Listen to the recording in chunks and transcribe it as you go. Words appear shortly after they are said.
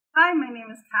Hi, my name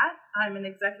is Kat. I'm an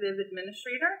executive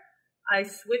administrator. I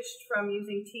switched from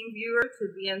using TeamViewer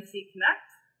to VNC Connect.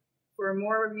 For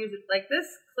more reviews like this,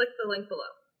 click the link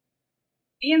below.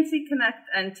 VNC Connect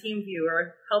and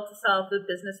TeamViewer help to solve the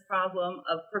business problem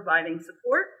of providing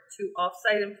support to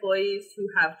off-site employees who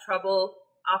have trouble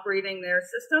operating their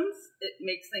systems. It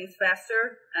makes things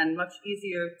faster and much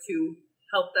easier to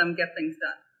help them get things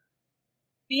done.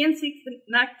 VNC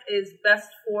Connect is best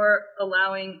for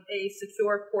allowing a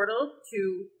secure portal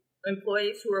to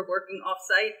employees who are working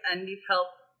off-site and need help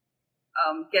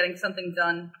getting something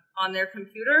done on their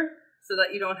computer, so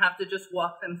that you don't have to just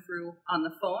walk them through on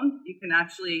the phone. You can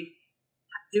actually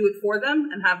do it for them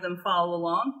and have them follow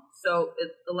along. So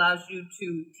it allows you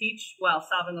to teach while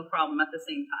solving a problem at the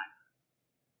same time.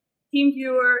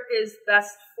 TeamViewer is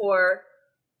best for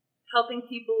helping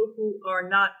people who are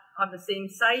not on the same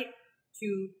site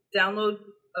to download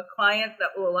a client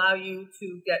that will allow you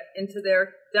to get into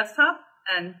their desktop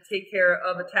and take care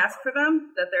of a task for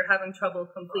them that they're having trouble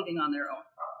completing on their own.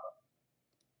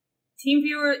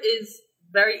 TeamViewer is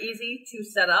very easy to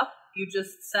set up. You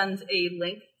just send a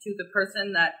link to the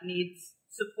person that needs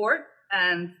support,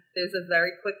 and there's a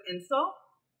very quick install.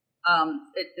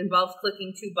 It involves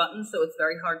clicking 2 buttons, so it's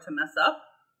very hard to mess up.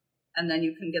 And then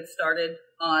you can get started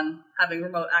on having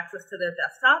remote access to their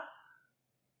desktop.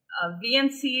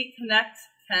 VNC Connect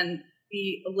can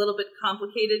be a little bit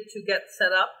complicated to get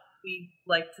set up. We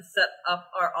like to set up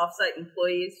our offsite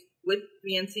employees with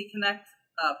VNC Connect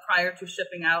prior to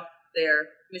shipping out their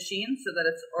machine so that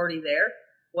it's already there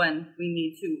when we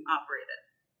need to operate it.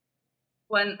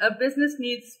 When a business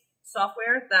needs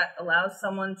software that allows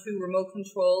someone to remote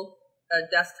control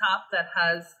a desktop that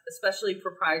has especially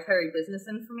proprietary business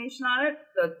information on it,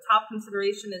 the top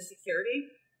consideration is security.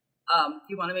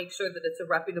 You want to make sure that it's a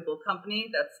reputable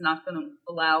company that's not going to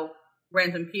allow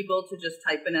random people to just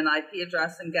type in an IP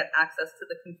address and get access to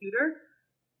the computer.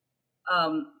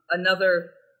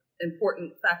 Another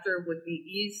important factor would be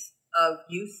ease of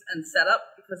use and setup,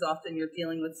 because often you're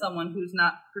dealing with someone who's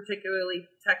not particularly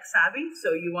tech savvy,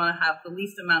 so you want to have the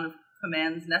least amount of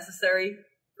commands necessary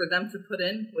for them to put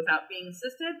in without being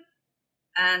assisted.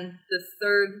 And the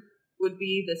third would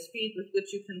be the speed with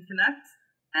which you can connect,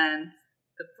 and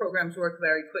the programs work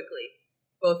very quickly.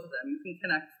 Both of them, you can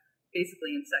connect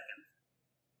basically in seconds.